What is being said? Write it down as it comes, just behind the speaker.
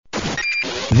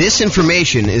This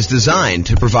information is designed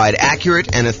to provide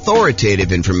accurate and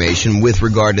authoritative information with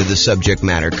regard to the subject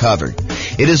matter covered.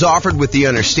 It is offered with the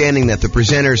understanding that the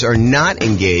presenters are not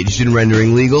engaged in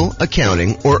rendering legal,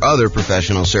 accounting, or other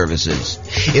professional services.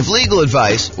 If legal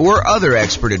advice or other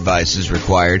expert advice is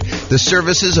required, the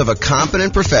services of a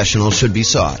competent professional should be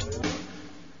sought.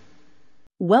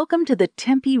 Welcome to the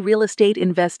Tempe Real Estate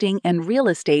Investing and Real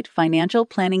Estate Financial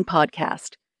Planning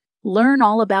Podcast. Learn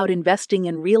all about investing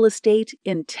in real estate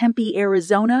in Tempe,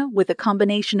 Arizona, with a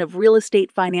combination of real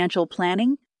estate financial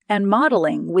planning and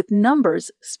modeling with numbers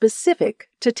specific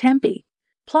to Tempe,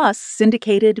 plus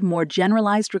syndicated, more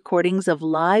generalized recordings of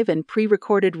live and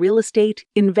pre-recorded real estate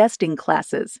investing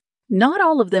classes, not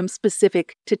all of them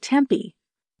specific to Tempe.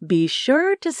 Be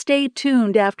sure to stay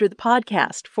tuned after the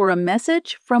podcast for a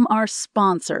message from our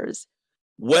sponsors.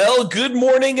 Well, good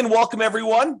morning and welcome,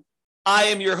 everyone. I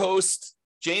am your host,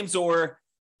 James Orr,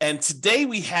 and today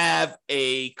we have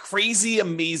a crazy,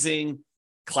 amazing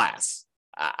class.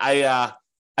 I've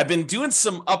been doing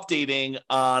some updating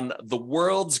on the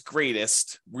world's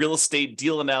greatest real estate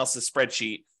deal analysis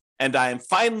spreadsheet, and I am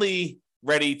finally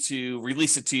ready to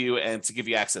release it to you and to give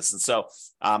you access. And so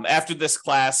after this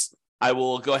class, I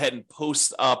will go ahead and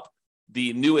post up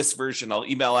the newest version. I'll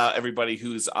email out everybody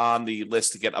who's on the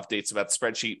list to get updates about the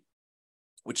spreadsheet,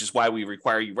 which is why we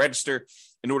require you register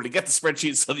in order to get the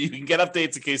spreadsheet so that you can get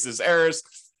updates in case there's errors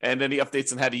and any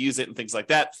updates on how to use it and things like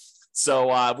that. So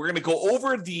we're going to go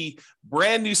over the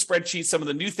brand new spreadsheet, some of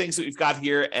the new things that we've got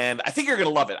here, and I think you're going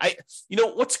to love it.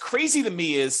 What's crazy to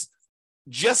me is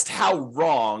just how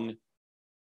wrong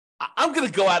I'm going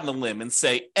to go out on a limb and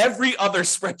say every other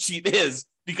spreadsheet is,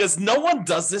 because no one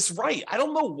does this right. I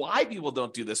don't know why people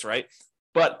don't do this right,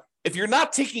 but if you're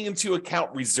not taking into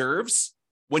account reserves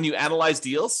when you analyze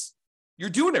deals, you're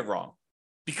doing it wrong,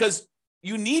 because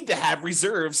you need to have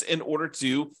reserves in order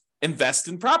to invest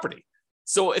in property.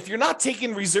 So if you're not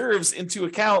taking reserves into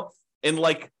account in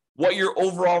like what your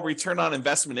overall return on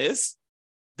investment is,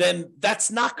 then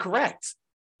that's not correct.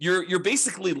 You're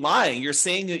basically lying. You're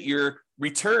saying that your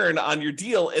return on your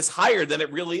deal is higher than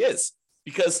it really is,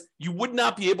 because you would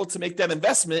not be able to make that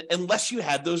investment unless you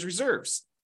had those reserves.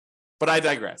 But I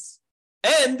digress.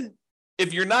 And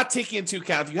if you're not taking into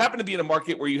account, if you happen to be in a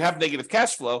market where you have negative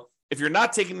cash flow, if you're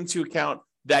not taking into account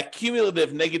that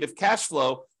cumulative negative cash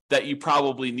flow that you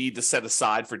probably need to set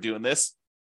aside for doing this,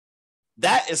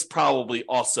 that is probably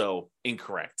also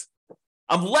incorrect.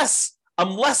 I'm less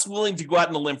willing to go out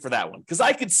on a limb for that one, because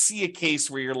I could see a case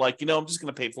where you're like, I'm just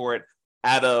going to pay for it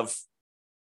out of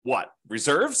what?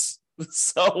 Reserves?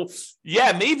 So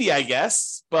yeah, maybe, I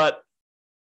guess, but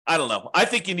I don't know. I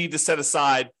think you need to set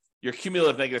aside your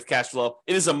cumulative negative cash flow.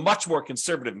 It is a much more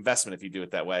conservative investment if you do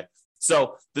it that way.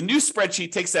 So the new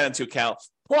spreadsheet takes that into account.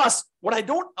 Plus, what I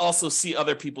don't also see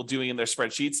other people doing in their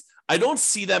spreadsheets, I don't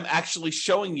see them actually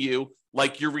showing you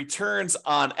like your returns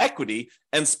on equity,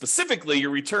 and specifically your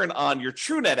return on your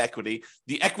true net equity,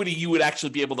 the equity you would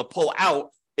actually be able to pull out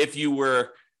if you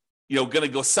were, going to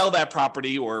go sell that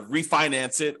property or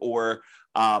refinance it, or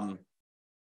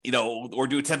or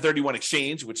do a 1031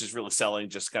 exchange, which is really selling,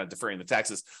 just kind of deferring the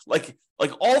taxes. Like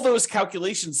all those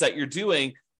calculations that you're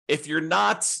doing, if you're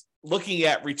not looking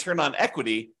at return on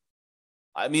equity,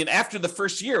 I mean, after the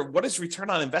first year, what does return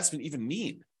on investment even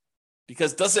mean?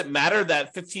 Because does it matter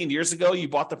that 15 years ago you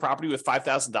bought the property with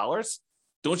 $5,000?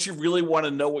 Don't you really want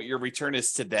to know what your return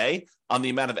is today on the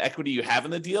amount of equity you have in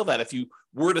the deal, that if you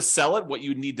were to sell it, what you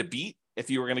would need to beat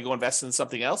if you were going to go invest in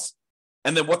something else?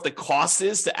 And then what the cost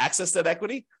is to access that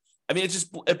equity? I mean,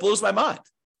 it blows my mind.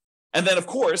 And then, of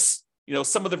course,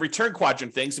 some of the return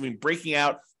quadrant things, breaking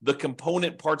out the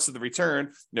component parts of the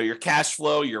return, your cash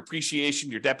flow, your appreciation,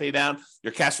 your debt pay down,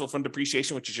 your cash flow from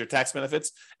depreciation, which is your tax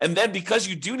benefits. And then because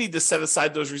you do need to set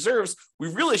aside those reserves, we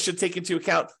really should take into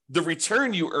account the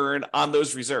return you earn on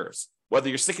those reserves, whether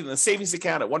you're sticking in a savings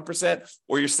account at 1%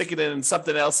 or you're sticking it in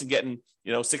something else and getting,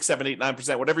 6, 7, 8,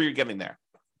 9%, whatever you're getting there.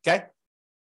 Okay.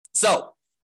 So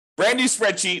brand new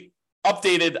spreadsheet,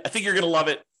 updated. I think you're going to love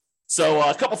it. So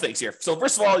a couple things here. So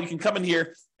first of all, you can come in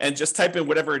here and just type in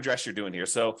whatever address you're doing here.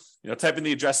 So, type in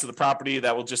the address of the property.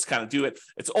 That will just kind of do it.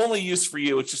 It's only used for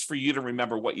you. It's just for you to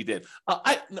remember what you did.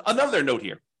 Another note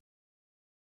here.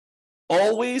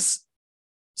 Always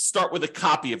start with a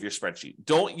copy of your spreadsheet.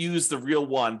 Don't use the real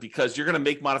one, because you're going to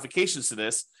make modifications to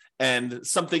this, and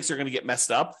some things are going to get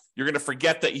messed up. You're going to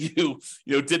forget that you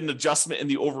did an adjustment in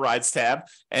the overrides tab,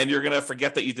 and you're going to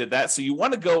forget that you did that. So you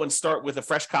want to go and start with a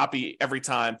fresh copy every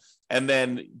time, and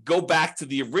then go back to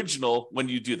the original when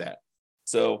you do that.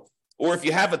 So Or if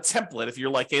you have a template, if you're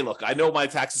like, hey, look, I know my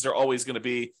taxes are always going to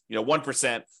be,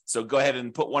 1%. So go ahead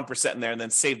and put 1% in there and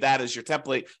then save that as your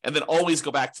template. And then always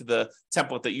go back to the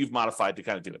template that you've modified to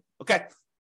kind of do it. Okay.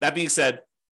 That being said,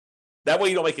 that way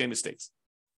you don't make any mistakes.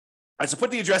 All right. So put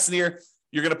the address in here.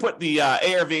 You're going to put the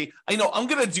ARV. I know I'm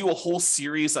going to do a whole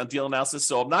series on deal analysis.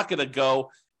 So I'm not going to go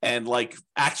and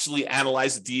actually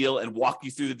analyze a deal and walk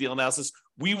you through the deal analysis.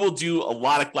 We will do a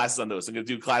lot of classes on those. I'm going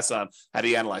to do a class on how do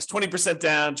you analyze 20%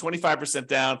 down, 25%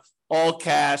 down, all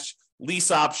cash, lease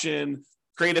option,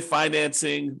 creative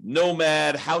financing,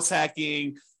 nomad, house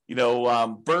hacking,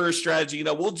 BRRRR strategy.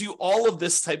 We'll do all of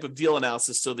this type of deal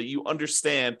analysis so that you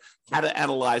understand how to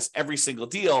analyze every single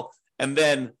deal. And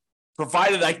then,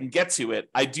 provided I can get to it,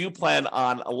 I do plan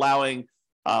on allowing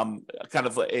kind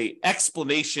of a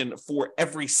explanation for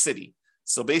every city.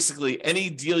 So basically, any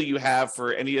deal you have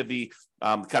for any of the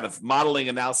kind of modeling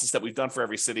analysis that we've done for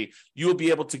every city, you will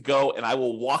be able to go and I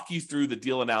will walk you through the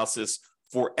deal analysis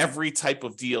for every type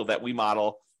of deal that we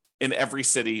model in every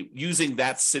city using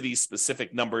that city's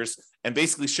specific numbers and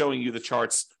basically showing you the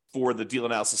charts for the deal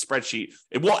analysis spreadsheet.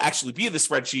 It won't actually be the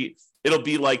spreadsheet. It'll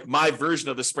be like my version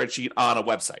of the spreadsheet on a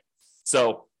website.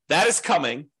 So that is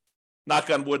coming.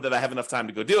 Knock on wood that I have enough time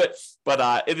to go do it,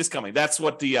 but it is coming. That's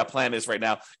what the plan is right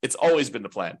now. It's always been the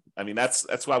plan. I mean, that's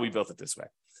why we built it this way.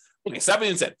 Okay, so that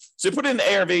being said, so you put in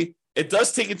the ARV. It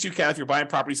does take into account if you're buying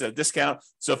properties at a discount.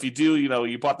 So if you do,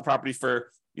 you bought the property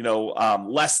for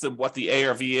less than what the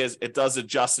ARV is, it does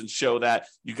adjust and show that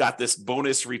you got this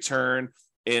bonus return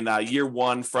in year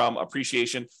one from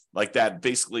appreciation, like that.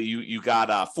 Basically, you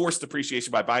got forced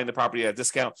appreciation by buying the property at a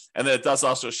discount, and then it does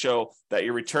also show that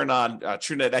your return on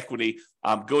true net equity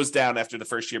goes down after the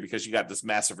first year because you got this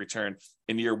massive return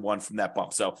in year one from that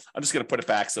bump. So I'm just going to put it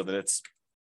back so that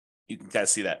you can kind of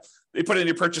see that. They put in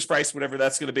your purchase price, whatever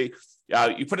that's going to be.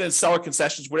 You put in seller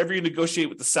concessions, whatever you negotiate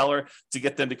with the seller to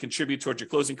get them to contribute towards your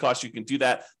closing costs, you can do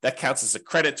that. That counts as a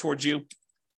credit towards you.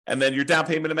 And then your down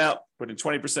payment amount, put in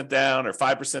 20% down or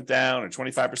 5% down or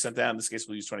 25% down. In this case,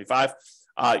 we'll use 25.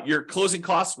 Your closing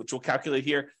costs, which we'll calculate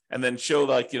here, and then show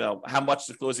how much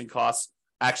the closing costs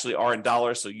actually are in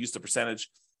dollars. So use the percentage.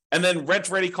 And then rent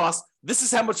ready costs. This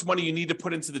is how much money you need to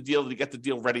put into the deal to get the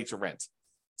deal ready to rent.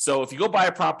 So if you go buy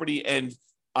a property and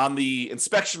on the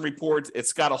inspection report,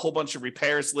 it's got a whole bunch of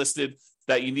repairs listed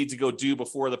that you need to go do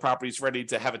before the property is ready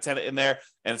to have a tenant in there,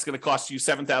 and it's going to cost you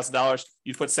 $7,000,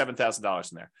 you put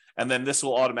 $7,000 in there. And then this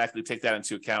will automatically take that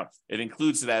into account. It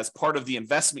includes it as part of the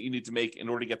investment you need to make in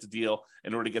order to get the deal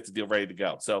ready to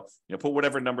go. So put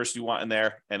whatever numbers you want in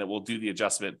there, and it will do the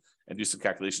adjustment and do some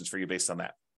calculations for you based on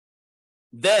that.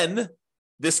 Then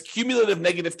this cumulative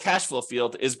negative cash flow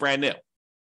field is brand new.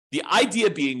 The idea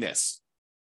being this: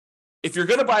 if you're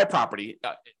going to buy a property,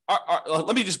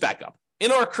 let me just back up.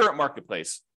 In our current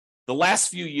marketplace, the last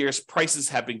few years, prices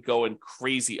have been going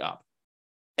crazy up,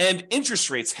 and interest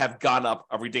rates have gone up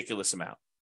a ridiculous amount.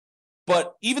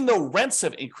 But even though rents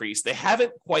have increased, they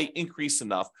haven't quite increased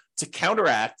enough to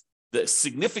counteract the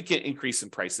significant increase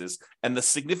in prices and the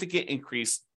significant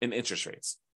increase in interest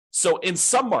rates. So in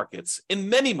some markets, in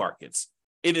many markets,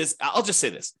 I'll just say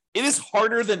this, it is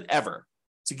harder than ever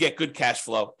to get good cash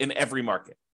flow in every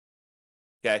market.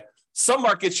 Okay. Some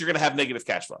markets you're going to have negative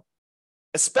cash flow,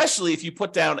 especially if you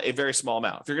put down a very small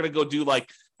amount. If you're going to go do like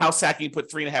house hacking,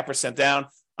 put 3.5% down,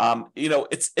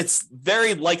 it's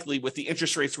very likely with the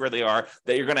interest rates where they are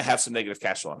that you're going to have some negative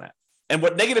cash flow on that. And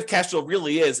what negative cash flow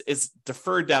really is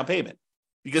deferred down payment.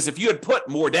 Because if you had put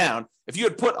more down, if you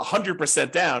had put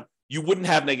 100% down, you wouldn't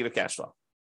have negative cash flow,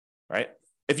 right?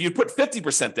 If you put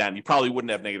 50% down, you probably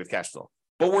wouldn't have negative cash flow.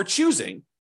 But we're choosing,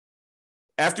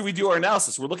 after we do our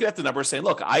analysis, we're looking at the numbers saying,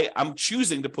 look, I'm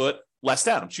choosing to put less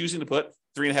down. I'm choosing to put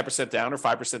 3.5% down or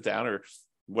 5% down or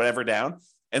whatever down.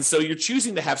 And so you're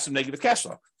choosing to have some negative cash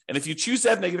flow. And if you choose to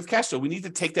have negative cash flow, we need to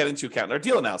take that into account in our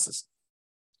deal analysis.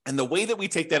 And the way that we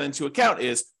take that into account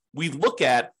is we look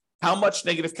at how much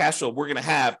negative cash flow we're going to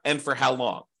have and for how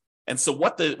long. And so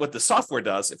what the software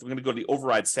does, if we're going to go to the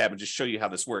overrides tab and just show you how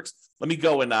this works, let me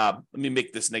go and let me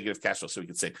make this negative cash flow so we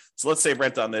can see. So let's say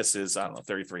rent on this is,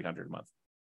 $3,300 a month.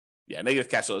 Yeah, negative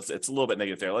cash flow, it's a little bit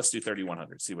negative there. Let's do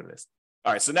 $3,100, see what it is.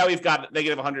 All right, so now we've got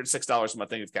negative $106 a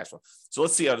month negative cash flow. So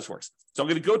let's see how this works. So I'm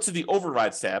going to go to the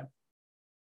overrides tab.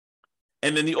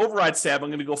 And in the overrides tab, I'm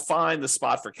going to go find the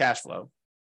spot for cash flow,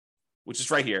 which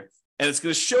is right here. And it's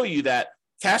going to show you that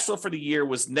cash flow for the year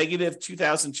was negative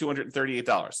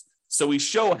 $2,238. So we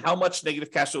show how much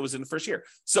negative cash flow was in the first year.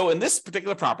 So in this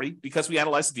particular property, because we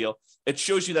analyzed the deal, it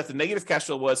shows you that the negative cash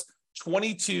flow was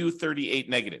 $2,238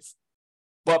 negative.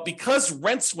 But because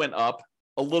rents went up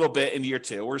a little bit in year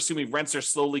 2. We're assuming rents are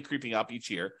slowly creeping up each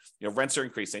year. Rents are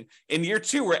increasing. In year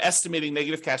 2, we're estimating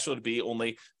negative cash flow to be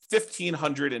only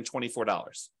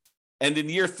 $1,524. And in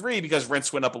year 3, because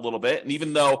rents went up a little bit, and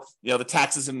even though the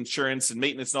taxes and insurance and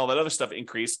maintenance and all that other stuff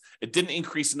increased, it didn't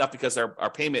increase enough because our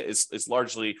payment is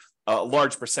largely a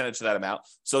large percentage of that amount.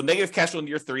 So negative cash flow in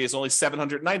year 3 is only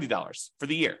 $790 for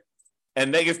the year.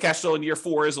 And negative cash flow in year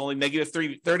 4 is only negative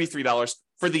 $33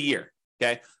 for the year.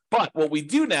 Okay. But what we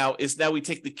do now is we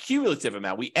take the cumulative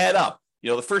amount. We add up.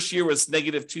 The first year was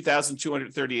negative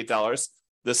 $2,238.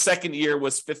 The second year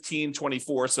was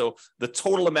 $1,524. So the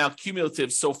total amount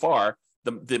cumulative so far,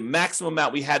 the maximum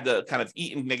amount we had to kind of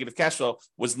eat in negative cash flow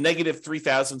was negative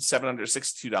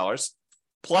 $3,762,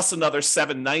 plus another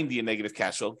 $790 in negative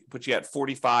cash flow, put you at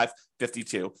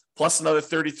 $4,552, plus another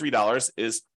 $33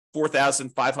 is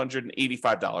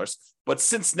 $4,585. But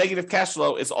since negative cash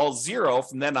flow is all zero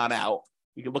from then on out,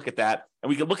 we can look at that, and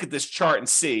we can look at this chart and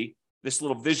see this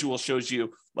little visual shows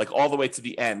you like all the way to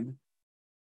the end.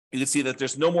 You can see that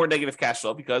there's no more negative cash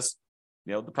flow because,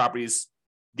 the property's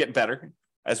getting better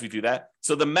as we do that.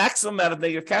 So the maximum amount of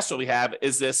negative cash flow we have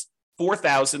is this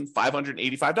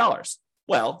 $4,585.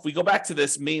 Well, if we go back to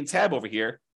this main tab over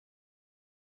here,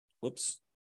 whoops.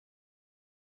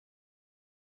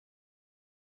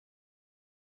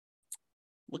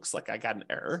 Looks like I got an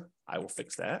error. I will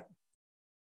fix that.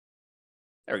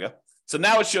 There we go. So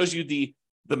now it shows you the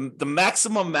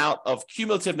maximum amount of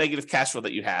cumulative negative cash flow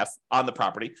that you have on the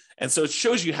property. And so it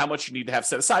shows you how much you need to have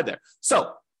set aside there.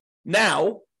 So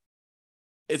now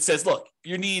it says, look,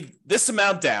 you need this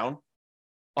amount down,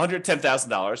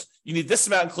 $110,000. You need this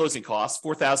amount in closing costs,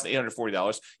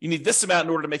 $4,840. You need this amount in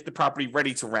order to make the property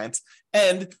ready to rent.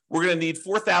 And we're going to need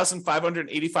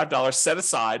 $4,585 set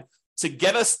aside to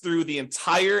get us through the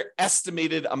entire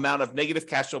estimated amount of negative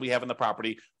cash flow we have in the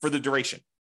property for the duration.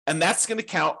 And that's going to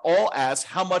count all as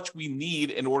how much we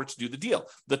need in order to do the deal.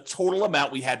 The total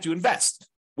amount we had to invest,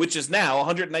 which is now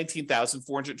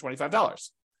 $119,425.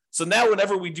 So now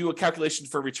whenever we do a calculation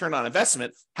for return on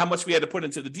investment, how much we had to put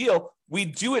into the deal, we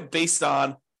do it based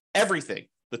on everything: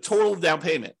 the total down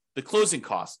payment, the closing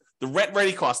costs, the rent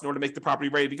ready costs in order to make the property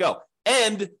ready to go,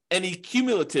 and any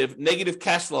cumulative negative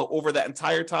cash flow over that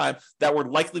entire time that we're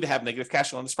likely to have negative cash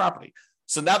flow on this property.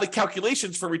 So now the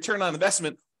calculations for return on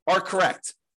investment are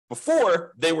correct.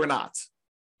 Before, they were not.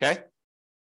 Okay?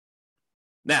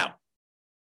 Now,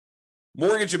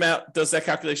 mortgage amount does that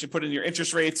calculation, put in your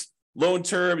interest rates, loan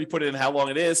term, you put in how long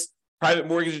it is. Private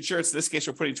mortgage insurance, in this case,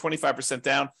 we're putting 25%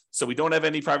 down, so we don't have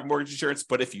any private mortgage insurance.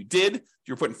 But if you did,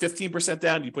 you're putting 15%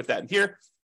 down, you put that in here.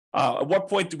 At what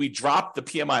point do we drop the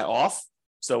PMI off?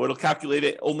 So it'll calculate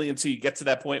it only until you get to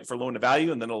that point for loan to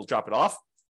value, and then it'll drop it off.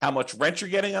 How much rent you're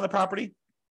getting on the property.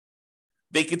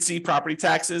 Vacancy, property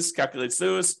taxes, calculates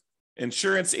those.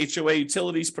 Insurance, HOA,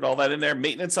 utilities, put all that in there.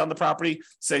 Maintenance on the property,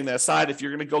 setting that aside. If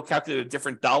you're going to go calculate a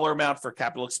different dollar amount for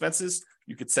capital expenses,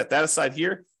 you could set that aside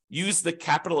here. Use the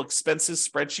capital expenses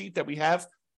spreadsheet that we have,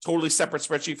 totally separate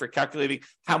spreadsheet for calculating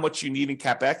how much you need in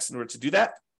CapEx in order to do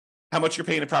that. How much you're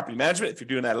paying in property management, if you're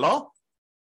doing that at all,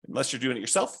 unless you're doing it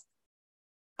yourself.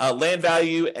 Land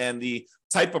value and the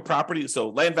type of property. So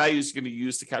land value is going to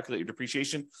use to calculate your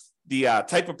depreciation. The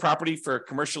type of property for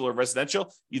commercial or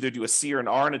residential, either do a C or an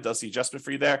R, and it does the adjustment for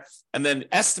you there. And then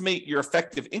estimate your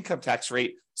effective income tax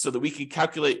rate so that we can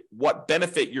calculate what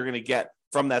benefit you're going to get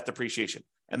from that depreciation.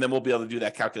 And then we'll be able to do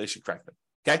that calculation correctly.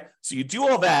 Okay, so you do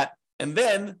all that, and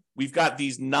then we've got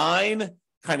these 9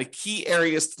 kind of key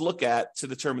areas to look at to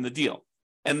determine the deal.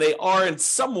 And they are in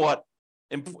somewhat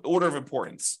order of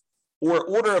importance or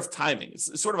order of timing.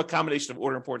 It's sort of a combination of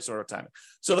order of importance and order of timing.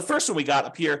 So the first one we got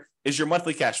up here is your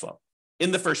monthly cash flow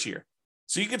in the first year.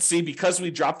 So you can see, because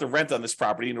we dropped the rent on this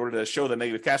property in order to show the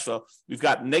negative cash flow, we've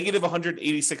got negative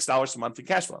 $186 a month in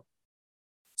cash flow.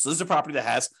 So this is a property that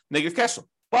has negative cash flow.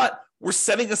 But we're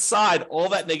setting aside all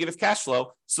that negative cash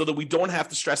flow so that we don't have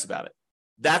to stress about it.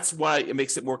 That's why it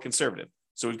makes it more conservative.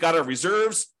 So we've got our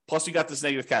reserves, plus we got this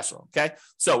negative cash flow, okay?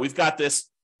 So we've got this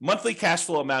monthly cash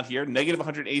flow amount here, negative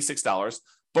 $186,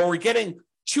 but we're getting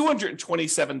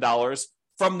 $227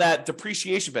 from that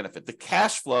depreciation benefit, the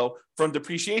cash flow from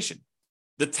depreciation,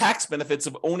 the tax benefits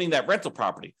of owning that rental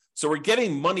property. So we're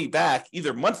getting money back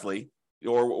either monthly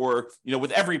or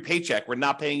with every paycheck. We're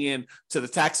not paying in to the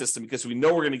tax system because we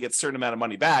know we're going to get a certain amount of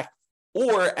money back,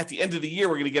 or at the end of the year,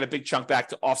 we're going to get a big chunk back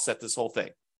to offset this whole thing.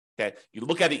 Okay, you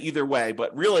look at it either way,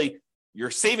 but really you're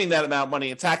saving that amount of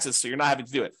money in taxes, so you're not having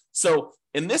to do it. So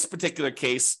in this particular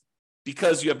case,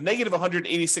 because you have negative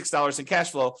 $186 in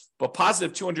cash flow, but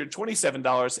positive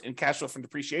 $227 in cash flow from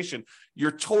depreciation,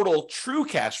 your total true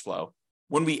cash flow,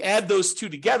 when we add those two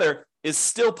together, is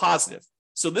still positive.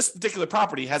 So this particular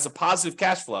property has a positive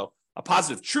cash flow, a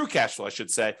positive true cash flow, I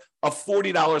should say, of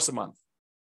 $40 a month.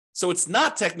 So it's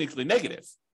not technically negative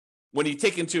when you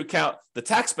take into account the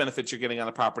tax benefits you're getting on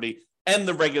the property and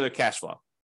the regular cash flow.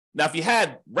 Now, if you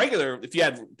had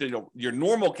your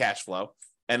normal cash flow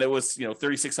and it was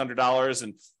 $3,600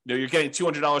 and you're getting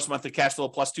 $200 a month of cash flow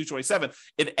plus $227,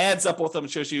 it adds up both of them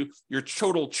and shows you your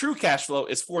total true cash flow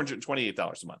is $428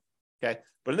 a month. Okay,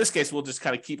 but in this case, we'll just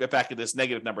kind of keep it back at this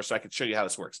negative number so I can show you how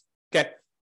this works. Okay,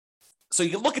 so you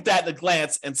can look at that at a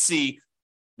glance and see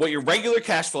what your regular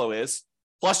cash flow is,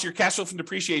 plus your cash flow from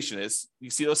depreciation is. You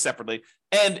see those separately,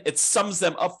 and it sums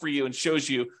them up for you and shows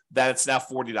you that it's now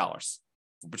 $40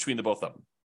 between the both of them.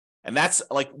 And that's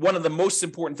like one of the most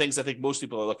important things I think most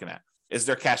people are looking at is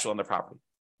their cash flow on their property.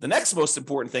 The next most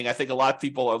important thing I think a lot of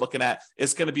people are looking at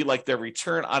is going to be like their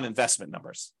return on investment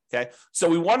numbers. Okay, so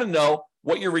we want to know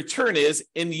what your return is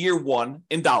in year one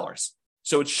in dollars.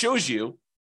 So it shows you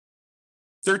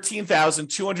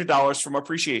 $13,200 from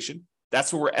appreciation.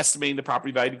 That's where we're estimating the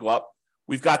property value to go up.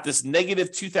 We've got this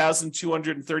negative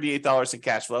 $2,238 in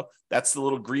cash flow. That's the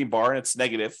little green bar, and it's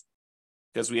negative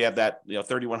because we have that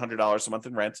 $3,100 a month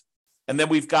in rent. And then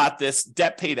we've got this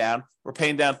debt pay down. We're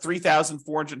paying down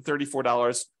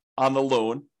 $3,434 on the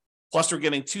loan, plus we're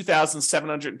getting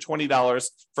 $2,720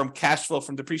 from cash flow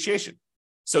from depreciation.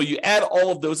 So you add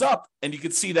all of those up, and you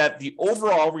can see that the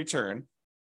overall return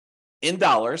in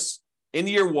dollars in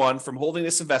year one from holding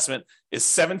this investment is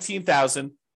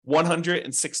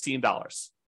 $17,116.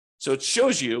 So it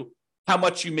shows you how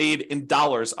much you made in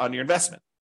dollars on your investment.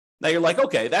 Now you're like,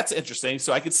 okay, that's interesting.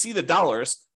 So I could see the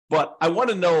dollars, but I want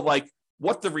to know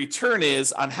what the return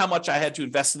is on how much I had to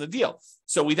invest in the deal.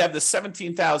 So we'd have the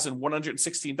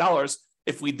 $17,116.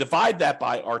 If we divide that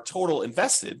by our total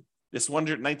invested, this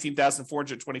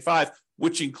 $119,425,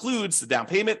 which includes the down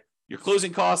payment, your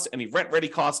closing costs, any rent-ready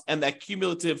costs, and that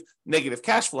cumulative negative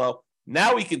cash flow,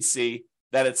 now we can see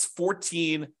that it's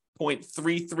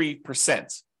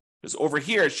 14.33%. Because over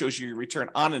here, it shows you your return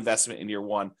on investment in year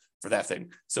one for that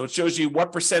thing. So it shows you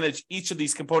what percentage each of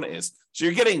these component is. So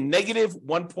you're getting negative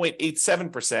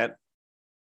 1.87%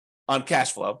 on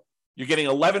cash flow. You're getting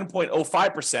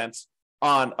 11.05%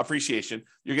 on appreciation.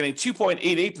 You're getting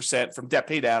 2.88% from debt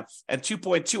pay down and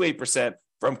 2.28%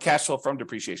 from cash flow from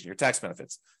depreciation, your tax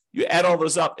benefits. You add all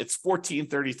those up, it's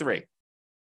 1433.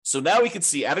 So now we can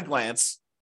see at a glance,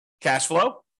 cash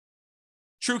flow,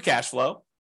 true cash flow,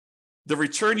 the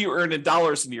return you earn in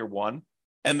dollars in year one,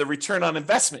 and the return on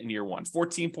investment in year one,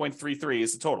 14.33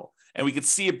 is the total. And we can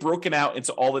see it broken out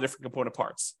into all the different component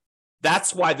parts.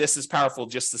 That's why this is powerful,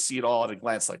 just to see it all at a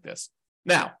glance like this.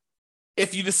 Now,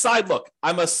 if you decide, look,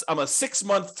 I'm a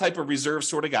 6-month type of reserve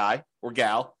sort of guy or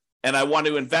gal, and I want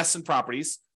to invest in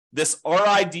properties, this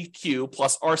RIDQ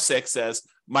plus R6 says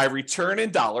my return in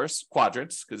dollars,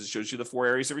 quadrants, because it shows you the 4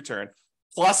 areas of return,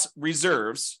 plus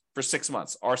reserves for 6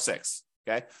 months, R6.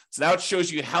 Okay, so now it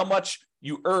shows you how much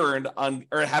you earned on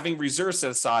or having reserves set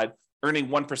aside, earning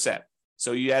 1%.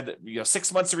 So you had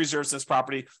 6 months of reserves in this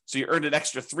property, so you earned an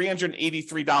extra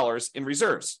 $383 in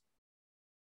reserves.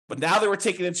 But now that we're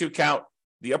taking into account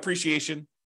the appreciation,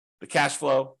 the cash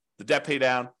flow, the debt pay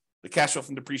down, the cash flow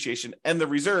from depreciation, and the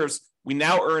reserves, we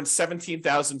now earn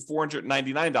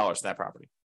 $17,499 in that property.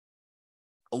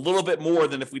 A little bit more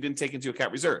than if we didn't take into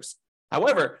account reserves.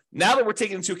 However, now that we're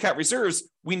taking into account reserves,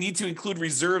 we need to include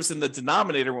reserves in the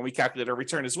denominator when we calculate our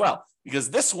return as well, because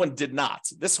this one did not.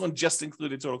 This one just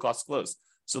included total cost of close.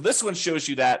 So this one shows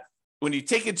you that when you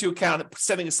take into account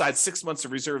setting aside 6 months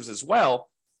of reserves as well,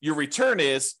 your return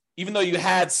is, even though you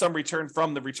had some return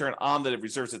from the return on the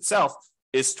reserves itself,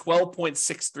 is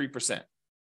 12.63%.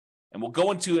 And we'll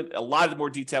go into a lot more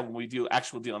detail when we do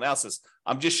actual deal analysis.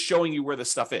 I'm just showing you where this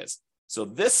stuff is. So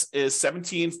this is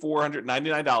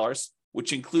 $17,499,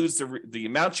 which includes the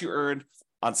amount you earned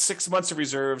on 6 months of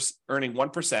reserves, earning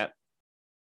 1%.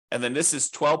 And then this is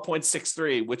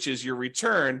 12.63, which is your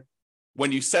return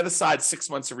when you set aside 6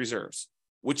 months of reserves,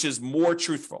 which is more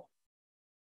truthful.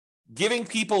 Giving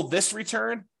people this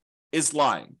return is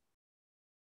lying,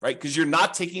 right? Because you're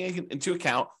not taking into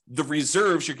account the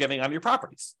reserves you're getting on your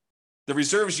properties. The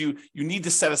reserves you need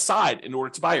to set aside in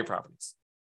order to buy your properties.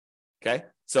 Okay?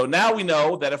 So now we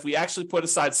know that if we actually put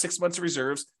aside 6 months of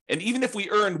reserves, and even if we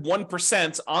earn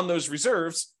 1% on those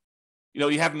reserves,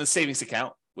 you have in the savings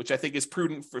account, which I think is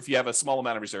prudent for if you have a small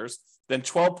amount of reserves, then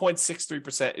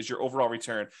 12.63% is your overall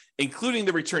return, including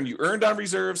the return you earned on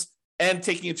reserves and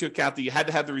taking into account that you had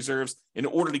to have the reserves in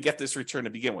order to get this return to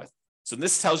begin with. So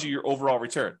this tells you your overall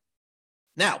return.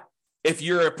 Now, if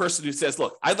you're a person who says,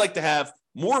 look, I'd like to have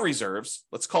more reserves,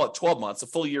 let's call it 12 months, a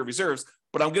full year of reserves,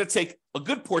 but I'm going to take a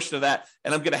good portion of that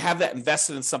and I'm going to have that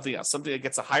invested in something else, something that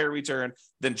gets a higher return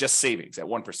than just savings at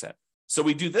 1%. So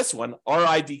we do this one,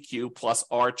 RIDQ plus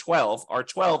R12.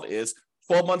 R12 is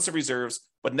 12 months of reserves,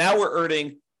 but now we're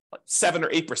earning 7 or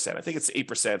 8%. I think it's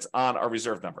 8% on our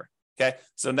reserve number. Okay.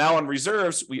 So now on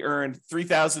reserves, we earned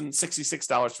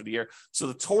 $3,066 for the year. So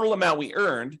the total amount we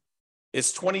earned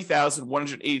is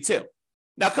 $20,182.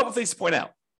 Now, a couple of things to point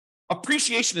out.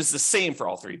 Appreciation is the same for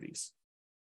all three of these.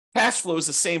 Cash flow is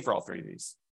the same for all three of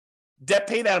these. Debt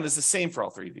pay down is the same for all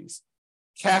three of these.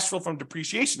 Cash flow from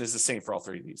depreciation is the same for all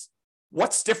three of these.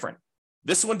 What's different?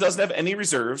 This one doesn't have any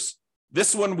reserves.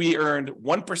 This one we earned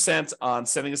 1% on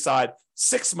setting aside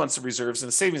 6 months of reserves in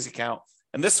a savings account.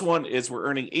 And this one is we're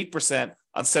earning 8%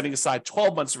 on setting aside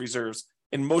 12 months of reserves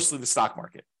in mostly the stock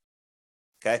market.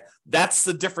 Okay, that's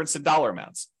the difference in dollar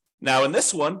amounts. Now in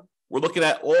this one, we're looking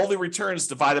at all the returns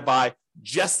divided by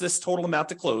just this total amount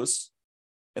to close.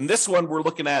 In this one, we're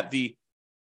looking at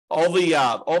all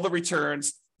the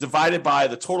returns divided by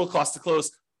the total cost to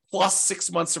close plus 6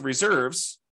 months of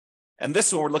reserves. And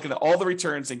this one, we're looking at all the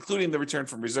returns, including the return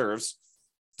from reserves,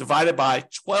 divided by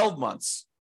 12 months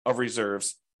of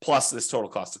reserves plus this total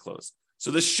cost to close. So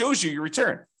this shows you your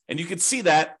return. And you can see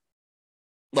that,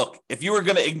 look, if you were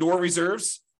going to ignore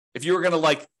reserves, if you were going to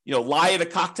lie at a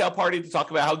cocktail party to talk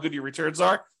about how good your returns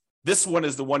are, this one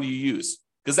is the one you use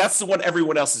because that's the one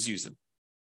everyone else is using,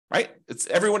 right?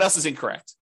 Everyone else is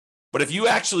incorrect. But if you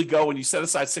actually go and you set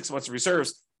aside 6 months of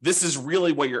reserves, this is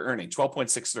really what you're earning,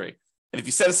 12.63. And if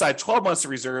you set aside 12 months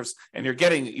of reserves and you're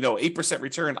getting 8%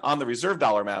 return on the reserve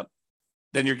dollar amount,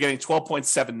 then you're getting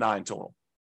 12.79 total.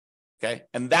 Okay.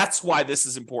 And that's why this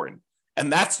is important.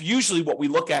 And that's usually what we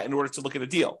look at in order to look at a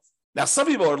deal. Now, some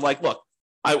people are like, look,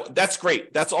 that's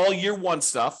great. That's all year one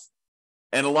stuff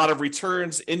and a lot of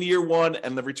returns in year one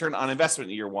and the return on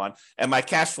investment in year one and my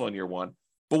cash flow in year one.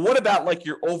 But what about like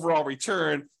your overall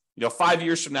return, 5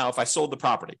 years from now, if I sold the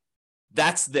property?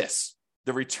 That's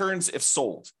the returns if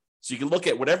sold. So you can look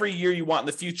at whatever year you want in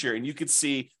the future and you could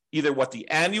see either what the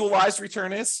annualized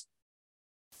return is,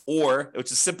 or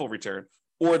which is simple return,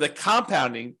 or the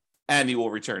compounding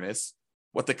annual return is,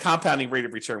 what the compounding rate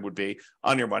of return would be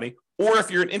on your money. Or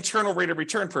if you're an internal rate of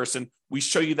return person, we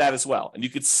show you that as well. And you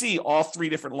could see all three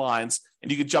different lines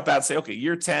and you could jump out and say, okay,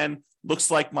 year 10 looks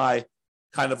like my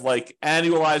kind of like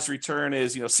annualized return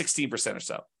is, 16% or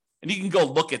so. And you can go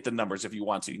look at the numbers if you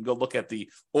want to. You can go look at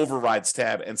the overrides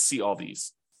tab and see all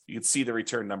these. You can see the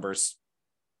return numbers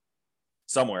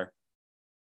somewhere.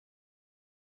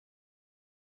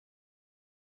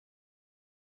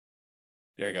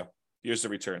 There you go. Here's the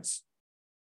returns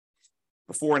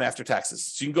before and after taxes.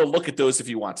 So you can go look at those if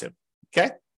you want to,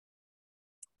 okay?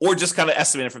 Or just kind of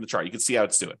estimate it from the chart. You can see how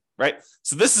it's doing, right?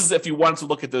 So this is if you wanted to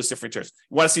look at those different returns.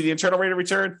 You want to see the internal rate of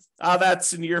return?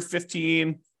 That's in year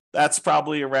 15. That's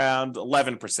probably around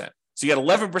 11%. So you got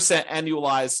 11%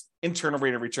 annualized internal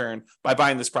rate of return by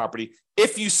buying this property.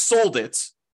 If you sold it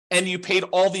and you paid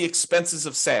all the expenses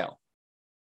of sale,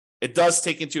 it does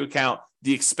take into account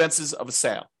the expenses of a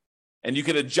sale. And you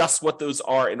can adjust what those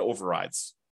are in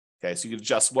overrides. Okay, so you can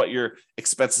adjust what your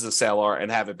expenses of sale are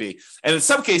and have it be. And in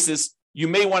some cases, you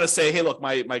may want to say, hey, look,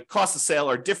 my costs of sale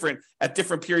are different at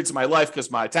different periods of my life because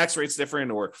my tax rate's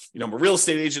different, or I'm a real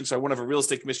estate agent, so I won't have a real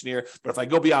estate commission here. But if I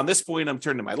go beyond this point, I'm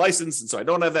turning my license, and so I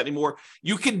don't have that anymore.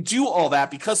 You can do all that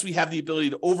because we have the ability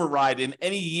to override in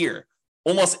any year,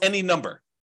 almost any number.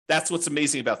 That's what's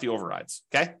amazing about the overrides.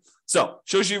 Okay, so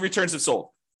shows you returns if sold.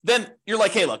 Then you're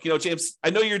like, hey, look, James,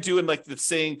 I know you're doing like the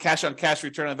saying cash on cash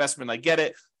return on investment. I get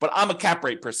it, but I'm a cap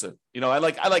rate person. I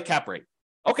like cap rate.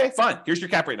 Okay, fine. Here's your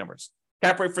cap rate numbers.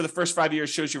 Cap rate for the first 5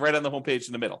 years shows you right on the homepage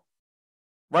in the middle,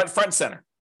 right front and center.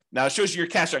 Now it shows you your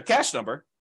cash on cash number,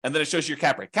 and then it shows you your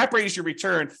cap rate. Cap rate is your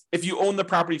return if you own the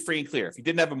property free and clear, if you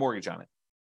didn't have a mortgage on it.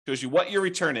 It shows you what your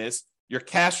return is, your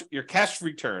cash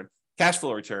return, cash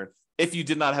flow return, if you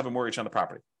did not have a mortgage on the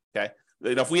property. Okay.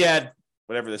 If we had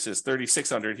whatever this is,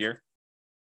 3,600 here,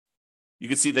 you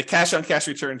can see the cash on cash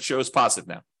return shows positive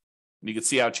now. And you can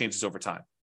see how it changes over time.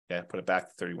 Okay, put it back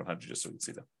to 3,100 just so we can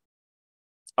see that.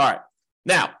 All right.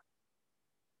 Now,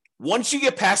 once you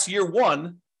get past year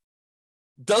one,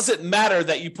 does it matter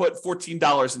that you put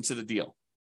 $14 into the deal?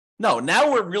 No,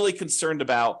 now we're really concerned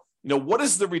about, what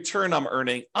is the return I'm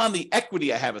earning on the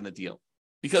equity I have in the deal?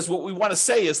 Because what we want to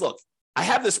say is, look, I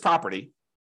have this property,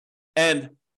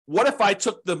 and what if I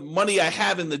took the money I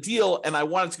have in the deal and I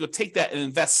wanted to go take that and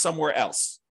invest somewhere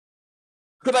else?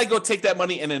 Could I go take that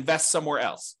money and invest somewhere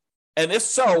else? And if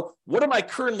so, what am I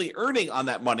currently earning on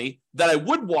that money that I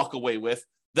would walk away with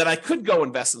that I could go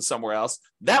invest in somewhere else?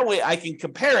 That way I can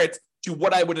compare it to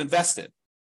what I would invest in.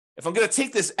 If I'm going to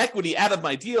take this equity out of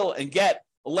my deal and get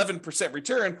 11%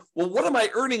 return, well, what am I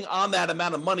earning on that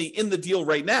amount of money in the deal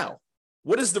right now?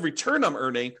 What is the return I'm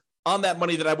earning on that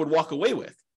money that I would walk away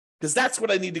with? Because that's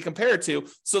what I need to compare it to,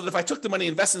 so that if I took the money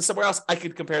and invested somewhere else, I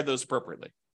could compare those appropriately.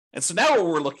 And so now what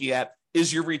we're looking at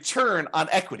is your return on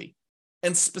equity.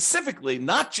 And specifically,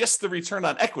 not just the return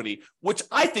on equity, which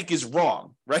I think is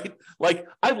wrong, right? Like,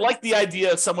 I like the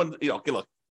idea of someone, okay, look,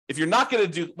 if you're not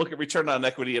going to look at return on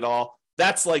equity at all,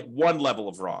 that's like one level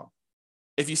of wrong.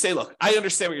 If you say, look, I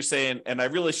understand what you're saying, and I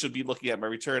really should be looking at my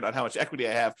return on how much equity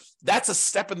I have, that's a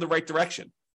step in the right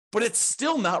direction. But it's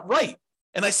still not right.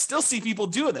 And I still see people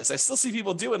doing this. I still see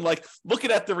people doing like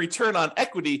looking at the return on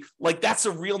equity like that's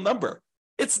a real number.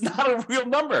 It's not a real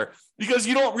number because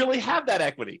you don't really have that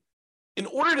equity. In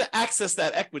order to access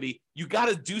that equity, you got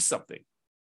to do something.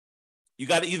 You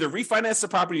got to either refinance the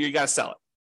property or you got to sell it.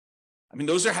 I mean,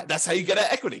 that's how you get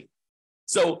at equity.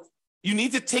 So you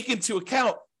need to take into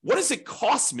account, what does it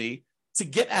cost me to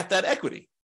get at that equity?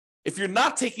 If you're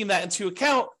not taking that into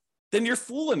account, then you're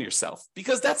fooling yourself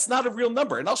because that's not a real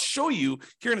number. And I'll show you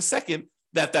here in a second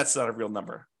that that's not a real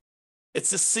number.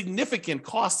 It's a significant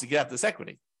cost to get at this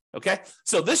equity. Okay.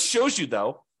 So this shows you,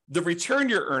 though, the return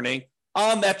you're earning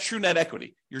on that true net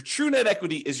equity. Your true net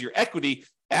equity is your equity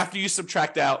after you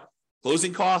subtract out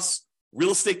closing costs,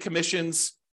 real estate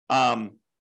commissions,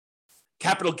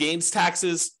 capital gains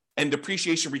taxes, and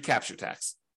depreciation recapture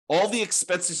tax. All the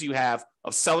expenses you have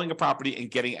of selling a property and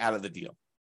getting out of the deal.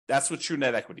 That's what true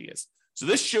net equity is. So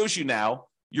this shows you now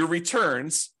your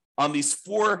returns on these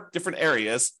 4 different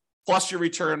areas, plus your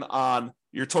return on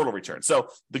your total return. So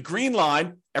the green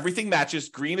line, everything matches.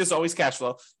 Green is always cash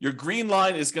flow. Your green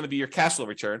line is going to be your cash flow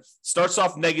return. Starts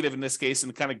off negative in this case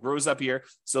and kind of grows up here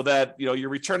so that your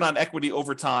return on equity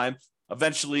over time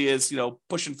eventually is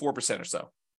pushing 4% or so.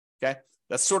 Okay,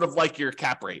 that's sort of like your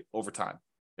cap rate over time.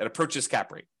 That approaches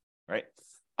cap rate, right?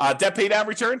 Debt pay down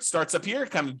return starts up here,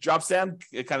 kind of drops down,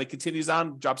 it kind of continues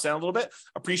on, drops down a little bit.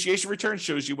 Appreciation return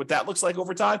shows you what that looks like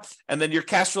over time. And then your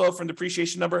cash flow from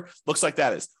depreciation number looks like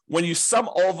that is. When you sum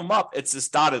all of them up, it's this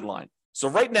dotted line. So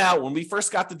right now, when we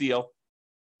first got the deal,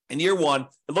 in year 1,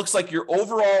 it looks like your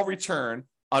overall return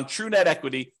on true net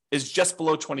equity is just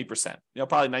below 20%,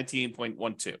 probably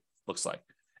 19.12 looks like.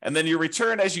 And then your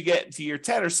return as you get to year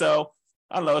 10 or so,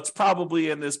 I don't know, it's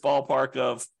probably in this ballpark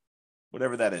of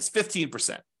whatever that is,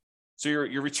 15%. So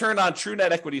your return on true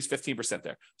net equity is 15%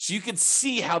 there. So you can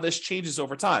see how this changes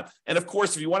over time. And of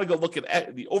course, if you want to go look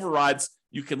at the overrides,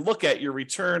 you can look at your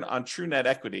return on true net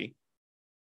equity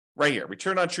right here,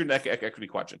 return on true net equity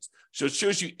quadrants. So it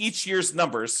shows you each year's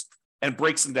numbers and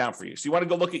breaks them down for you. So you want to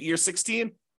go look at year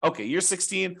 16? Okay, year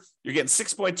 16, you're getting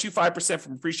 6.25%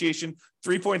 from appreciation,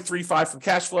 3.35 from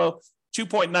cash flow,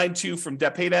 2.92 from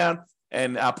debt pay down,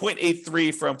 and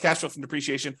 0.83 from cash flow from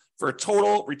depreciation for a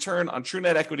total return on true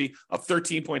net equity of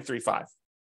 13.35.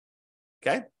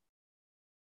 Okay?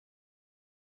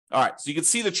 All right, so you can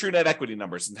see the true net equity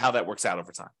numbers and how that works out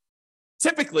over time.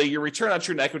 Typically, your return on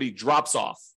true net equity drops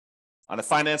off. On a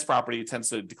finance property, it tends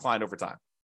to decline over time.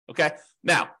 Okay?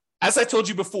 Now, as I told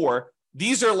you before,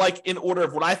 these are like in order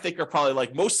of what I think are probably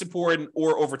like most important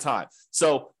or over time.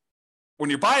 So when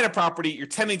you're buying a property, you're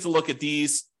tending to look at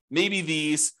these, maybe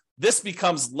these. This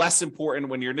becomes less important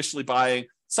when you're initially buying.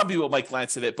 Some people might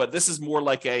glance at it, but this is more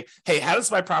like hey, how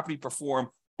does my property perform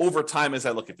over time as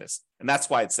I look at this? And that's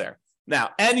why it's there.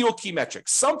 Now, annual key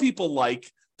metrics. Some people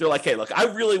they're like, hey, look, I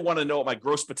really want to know what my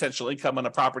gross potential income on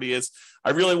a property is. I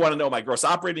really want to know what my gross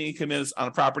operating income is on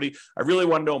a property. I really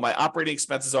want to know what my operating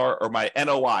expenses are or my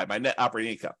NOI, my net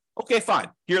operating income. Okay, fine.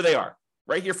 Here they are,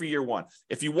 right here for year 1.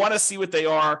 If you want to see what they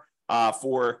are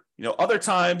for other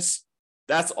times,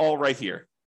 that's all right here.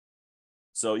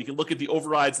 So you can look at the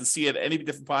overrides and see it at any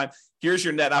different time. Here's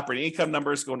your net operating income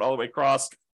numbers going all the way across.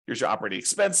 Here's your operating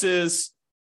expenses.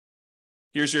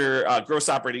 Here's your gross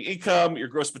operating income, your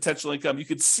gross potential income. You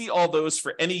could see all those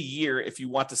for any year if you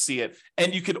want to see it,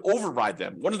 and you could override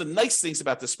them. One of the nice things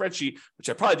about the spreadsheet, which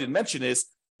I probably didn't mention, is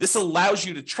this allows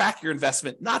you to track your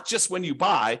investment, not just when you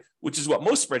buy, which is what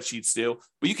most spreadsheets do,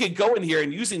 but you can go in here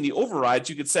and using the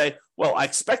overrides, you could say, well, I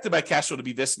expected my cash flow to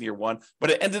be this in year 1, but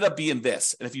it ended up being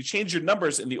this. And if you change your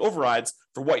numbers in the overrides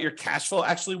for what your cash flow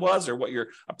actually was, or what your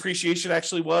appreciation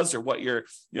actually was, or what your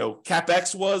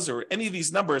CapEx was, or any of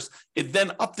these numbers, it then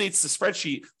updates the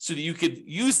spreadsheet so that you could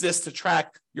use this to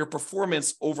track your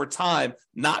performance over time,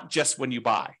 not just when you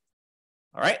buy.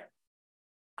 All right.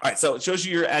 All right, so it shows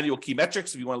you your annual key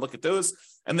metrics if you want to look at those.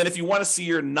 And then if you want to see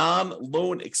your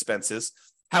non-loan expenses,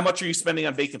 how much are you spending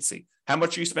on vacancy? How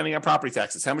much are you spending on property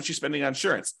taxes? How much are you spending on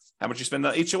insurance? How much are you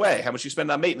spending on HOA? How much are you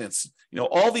spending on maintenance?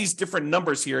 All these different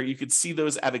numbers here, you could see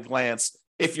those at a glance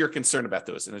if you're concerned about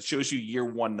those. And it shows you year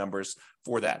one numbers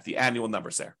for that, the annual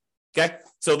numbers there. Okay.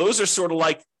 So those are sort of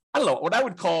like, I don't know, what I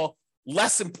would call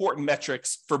less important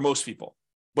metrics for most people.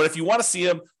 But if you want to see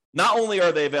them, not only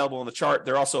are they available in the chart,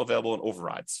 they're also available in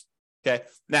overrides. Okay.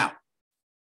 Now,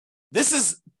 this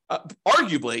is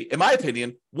arguably, in my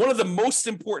opinion, one of the most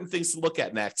important things to look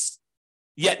at next,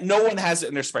 yet no one has it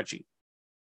in their spreadsheet.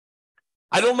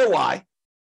 I don't know why.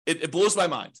 It blows my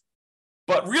mind.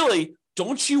 But really,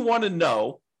 don't you want to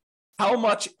know how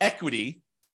much equity,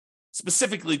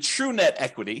 specifically true net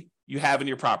equity, you have in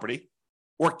your property,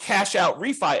 or cash out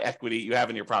refi equity you have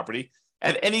in your property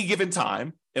at any given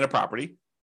time in a property?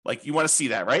 Like, you want to see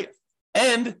that, right?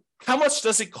 And how much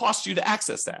does it cost you to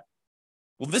access that?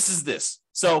 Well, this is this.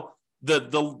 So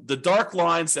the dark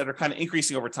lines that are kind of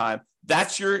increasing over time,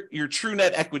 that's your true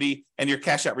net equity and your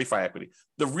cash out refi equity.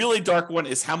 The really dark one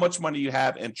is how much money you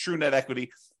have in true net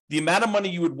equity, the amount of money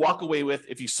you would walk away with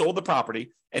if you sold the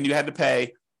property and you had to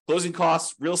pay closing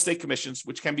costs, real estate commissions,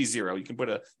 which can be zero. You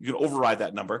can override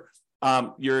that number.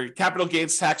 Your capital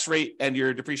gains tax rate and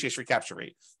your depreciation recapture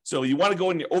rate. So you want to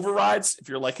go in your overrides. If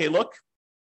you're like, hey, look,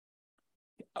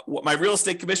 what my real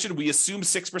estate commission, we assume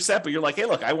 6%, but you're like, hey,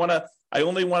 look, I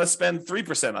only want to spend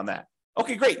 3% on that.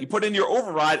 Okay, great. You put in your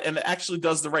override and it actually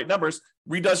does the right numbers,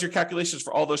 redoes your calculations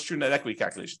for all those true net equity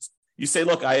calculations. You say,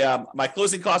 look, my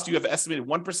closing costs, you have estimated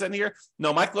 1% here.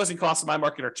 No, my closing costs in my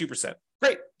market are 2%.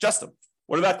 Great, adjust them.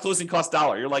 What about closing cost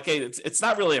dollar? You're like, hey, it's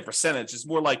not really a percentage. It's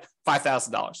more like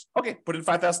 $5,000. Okay, put in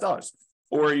 $5,000.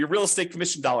 Or your real estate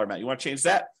commission dollar amount. You want to change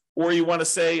that? Or you want to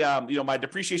say, my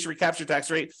depreciation recapture tax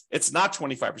rate, it's not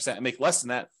 25%. I make less than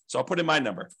that, so I'll put in my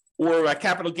number. Or my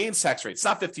capital gains tax rate, it's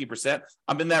not 15%.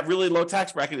 I'm in that really low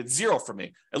tax bracket. It's zero for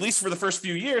me, at least for the first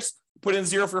few years. Put in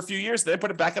zero for a few years, then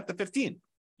put it back up to 15.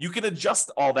 You can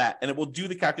adjust all that, and it will do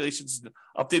the calculations and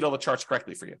update all the charts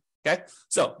correctly for you. Okay,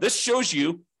 so this shows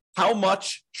you how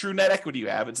much true net equity you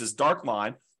have. It's this dark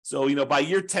line. So, by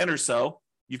year 10 or so,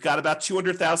 you've got about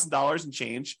 $200,000 and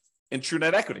change in true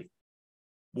net equity.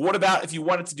 But what about if you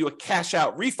wanted to do a cash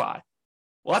out refi?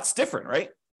 Well, that's different,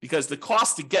 right? Because the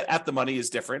cost to get at the money is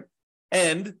different.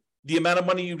 And the amount of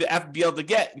money you have to be able to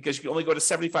get, because you can only go to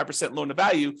 75% loan to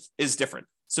value, is different.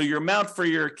 So your amount for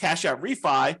your cash out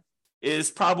refi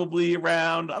is probably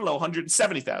around,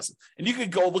 $170,000. And you could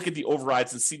go look at the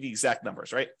overrides and see the exact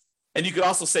numbers, right? And you could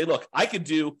also say, look, I don't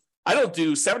do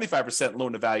 75%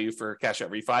 loan to value for cash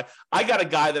out refi. I got a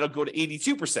guy that'll go to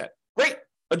 82%. Great.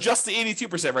 Adjust to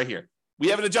 82% right here. We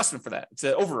have an adjustment for that. It's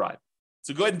an override.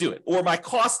 So go ahead and do it. Or my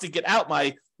cost to get out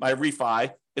my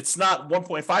refi, it's not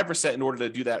 1.5% in order to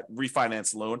do that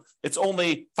refinance loan. It's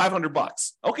only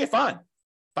 $500. Okay, fine.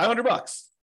 $500.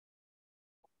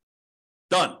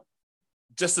 Done.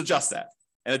 Just adjust that.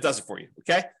 And it does it for you.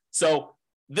 Okay. So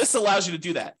this allows you to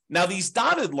do that. Now, these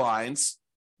dotted lines,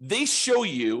 they show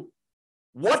you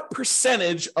what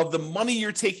percentage of the money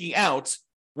you're taking out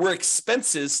were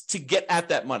expenses to get at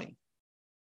that money.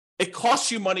 It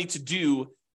costs you money to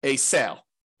do a sale.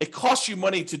 It costs you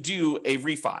money to do a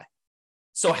refi.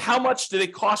 So how much did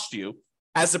it cost you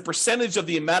as a percentage of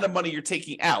the amount of money you're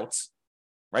taking out,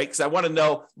 right? Because I want to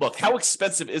know, look, how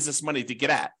expensive is this money to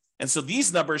get at? And so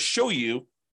these numbers show you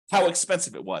how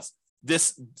expensive it was.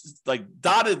 This like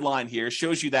dotted line here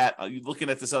shows you that, you're looking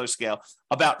at this other scale,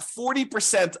 about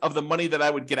 40% of the money that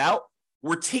I would get out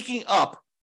were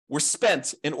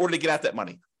spent in order to get at that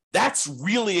money. That's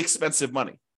really expensive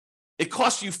money. It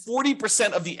costs you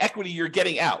 40% of the equity you're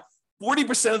getting out.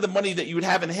 40% of the money that you would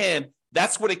have in hand,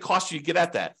 that's what it costs you to get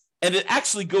at that. And it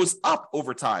actually goes up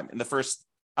over time in the first,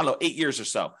 8 years or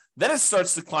so. Then it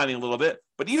starts declining a little bit.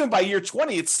 But even by year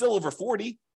 20, it's still over 40.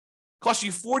 It costs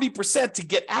you 40% to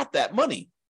get at that money.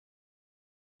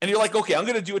 And you're like, okay, I'm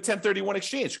going to do a 1031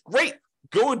 exchange. Great.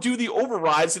 Go and do the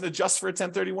overrides and adjust for a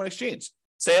 1031 exchange.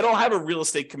 Say, I don't have a real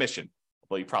estate commission.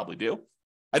 Well, you probably do.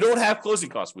 I don't have closing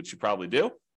costs, which you probably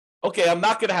do. Okay, I'm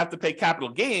not going to have to pay capital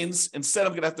gains. Instead,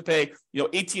 I'm going to have to pay,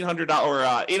 $1,800 or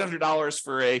 $800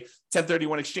 for a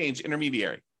 1031 exchange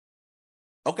intermediary.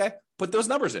 Okay, put those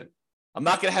numbers in. I'm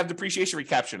not going to have depreciation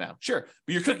recapture now. Sure,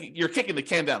 but you're kicking the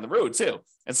can down the road too.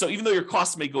 And so even though your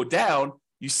costs may go down,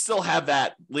 you still have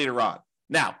that later on.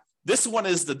 Now, this one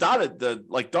is the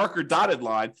darker dotted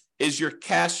line is your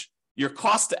cost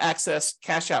to access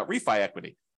cash out refi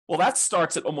equity. Well, that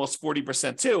starts at almost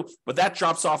 40% too, but that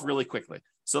drops off really quickly.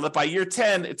 So that by year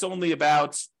 10, it's only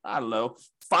about,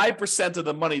 5% of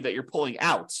the money that you're pulling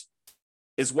out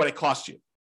is what it costs you.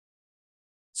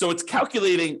 So it's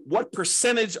calculating what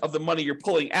percentage of the money you're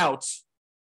pulling out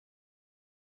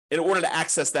in order to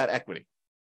access that equity.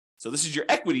 So this is your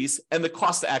equities and the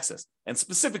cost to access, and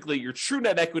specifically your true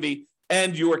net equity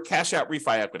and your cash out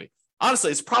refi equity.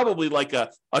 honestly, it's probably like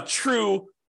a true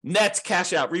net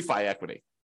cash out refi equity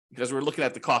because we're looking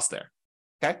at the cost there.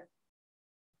 Okay.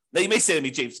 Now you may say to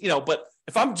me, James, but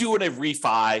if I'm doing a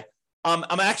refi,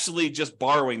 I'm actually just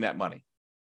borrowing that money.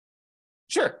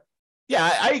 Sure. Yeah,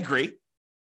 I agree.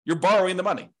 You're borrowing the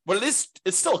money, but it's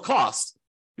still a cost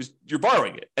because you're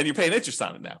borrowing it and you're paying interest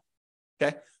on it now.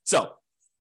 Okay. So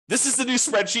this is the new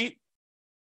spreadsheet.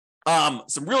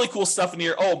 Some really cool stuff in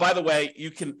here. Oh, by the way,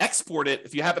 you can export it.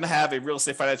 If you happen to have a real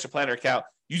estate financial planner account,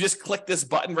 you just click this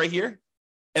button right here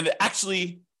and it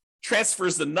actually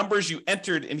transfers the numbers you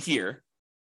entered in here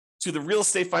to the real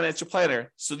estate financial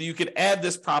planner so that you can add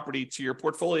this property to your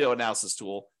portfolio analysis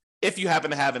tool if you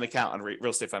happen to have an account on real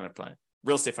estate financial planner.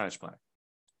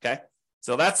 Okay.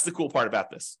 So that's the cool part about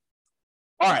this.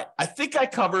 All right. I think I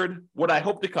covered what I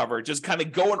hope to cover, just kind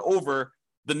of going over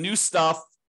the new stuff,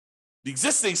 the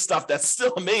existing stuff that's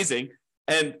still amazing.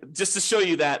 And just to show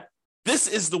you that this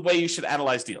is the way you should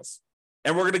analyze deals.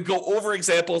 And we're going to go over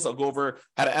examples. I'll go over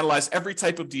how to analyze every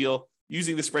type of deal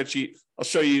using the spreadsheet. I'll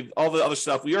show you all the other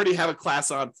stuff. We already have a class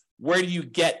on where do you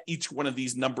get each one of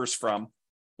these numbers from?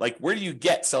 Like, where do you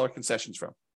get seller concessions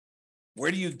from?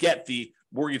 Where do you get the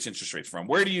mortgage interest rates from?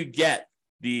 Where do you get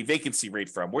the vacancy rate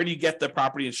from? Where do you get the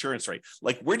property insurance rate?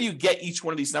 Like, where do you get each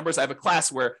one of these numbers? I have a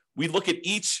class where we look at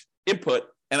each input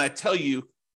and I tell you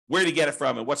where to get it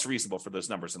from and what's reasonable for those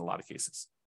numbers in a lot of cases.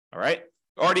 All right.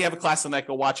 I already have a class on that.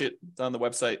 Go watch it. It's on the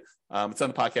website. It's on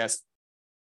the podcast.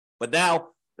 But now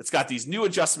it's got these new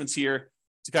adjustments here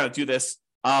to kind of do this.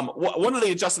 One of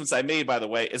the adjustments I made, by the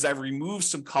way, is I've removed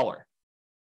some color.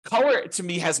 Color to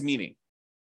me has meaning.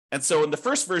 And so in the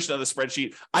first version of the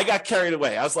spreadsheet, I got carried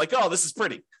away. I was like, oh, this is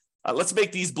pretty. Let's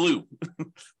make these blue.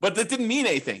 But that didn't mean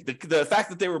anything. The fact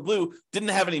that they were blue didn't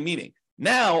have any meaning.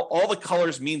 Now all the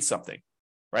colors mean something,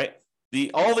 right?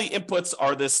 All the inputs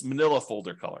are this manila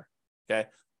folder color, okay?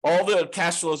 All the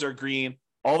cash flows are green.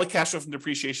 All the cash flow from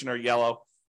depreciation are yellow.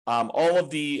 All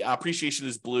of the appreciation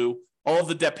is blue. All of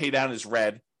the debt pay down is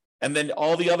red. And then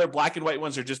all the other black and white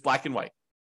ones are just black and white,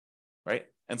 right?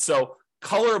 And so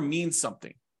color means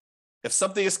something. If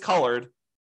something is colored,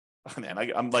 oh man,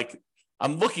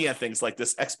 I'm looking at things like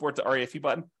this export to REFE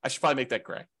button. I should probably make that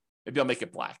gray. Maybe I'll make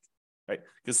it black, right?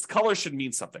 Because color should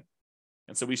mean something.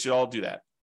 And so we should all do that.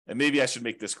 And maybe I should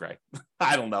make this gray.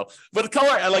 I don't know. But the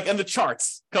color, and the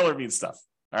charts, color means stuff.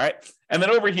 All right. And then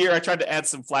over here, I tried to add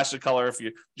some flash of color if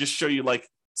you just show you like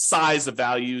size of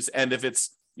values. And if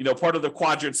it's, part of the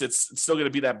quadrants, it's still going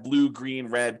to be that blue, green,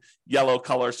 red, yellow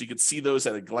color. So you can see those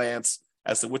at a glance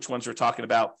as to which ones we're talking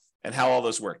about and how all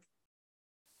those work.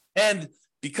 And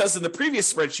because in the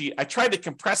previous spreadsheet, I tried to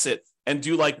compress it and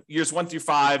do like years 1 through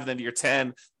 5, then year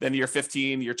 10, then year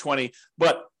 15, year 20.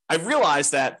 But I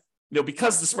realized that,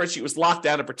 because the spreadsheet was locked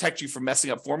down to protect you from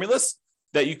messing up formulas,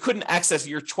 that you couldn't access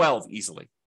year 12 easily.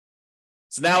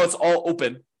 So now it's all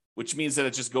open, which means that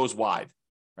it just goes wide,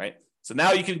 right? So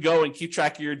now you can go and keep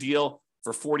track of your deal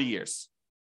for 40 years.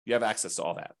 You have access to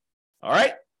all that. All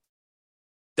right.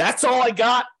 That's all I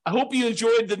got. I hope you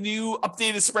enjoyed the new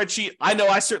updated spreadsheet. I know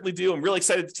I certainly do. I'm really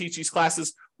excited to teach these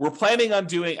classes. We're planning on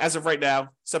doing, as of right now,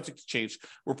 subject to change,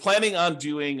 we're planning on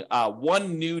doing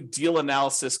one new deal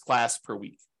analysis class per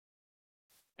week.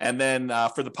 And then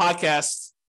for the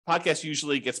podcast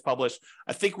usually gets published.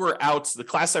 I think we're out. The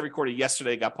class I recorded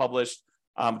yesterday got published,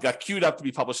 got queued up to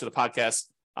be published to the podcast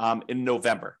in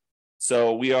November.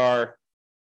 So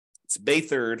it's May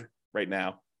 3rd right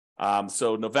now.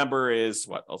 So November is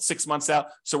 6 months out.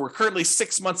 So we're currently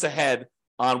 6 months ahead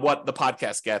on what the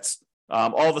podcast gets.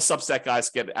 All the Substack guys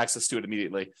get access to it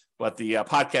immediately, but the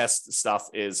podcast stuff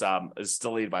is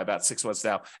delayed by about 6 months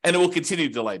now, and it will continue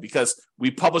to delay because we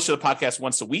publish the podcast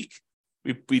once a week.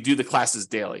 We do the classes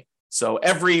daily. So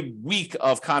every week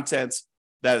of content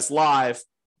that is live,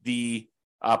 the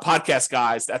podcast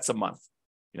guys, that's a month,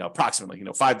 approximately,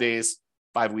 5 days,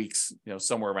 5 weeks,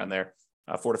 somewhere around there.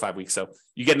 4 to 5 weeks. So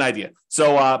you get an idea.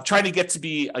 So trying to get to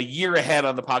be a year ahead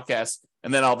on the podcast,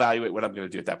 and then I'll evaluate what I'm going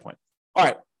to do at that point. All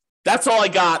right. That's all I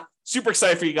got. Super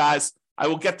excited for you guys. I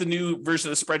will get the new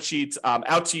version of the spreadsheet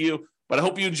out to you, but I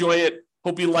hope you enjoy it.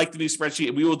 Hope you like the new spreadsheet,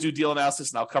 and we will do deal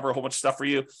analysis, and I'll cover a whole bunch of stuff for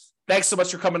you. Thanks so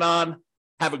much for coming on.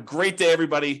 Have a great day,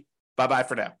 everybody. Bye-bye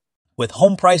for now. With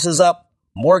home prices up,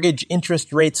 mortgage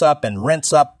interest rates up, and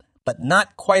rents up, but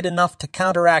not quite enough to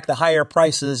counteract the higher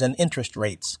prices and interest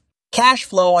rates, cash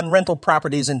flow on rental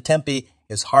properties in Tempe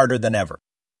is harder than ever.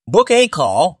 Book a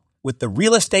call with the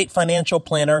Real Estate Financial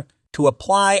Planner to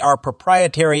apply our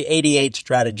proprietary 88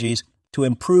 strategies to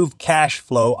improve cash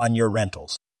flow on your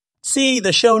rentals. See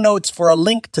the show notes for a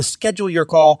link to schedule your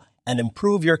call and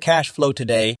improve your cash flow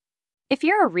today If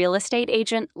you're a real estate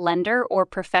agent, lender, or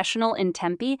professional in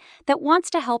Tempe that wants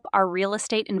to help our real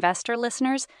estate investor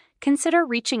listeners, consider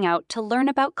reaching out to learn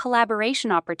about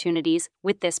collaboration opportunities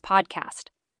with this podcast.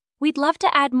 We'd love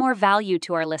to add more value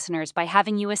to our listeners by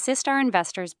having you assist our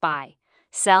investors buy,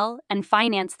 sell, and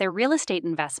finance their real estate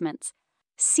investments.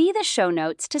 See the show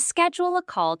notes to schedule a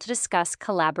call to discuss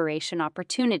collaboration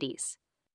opportunities.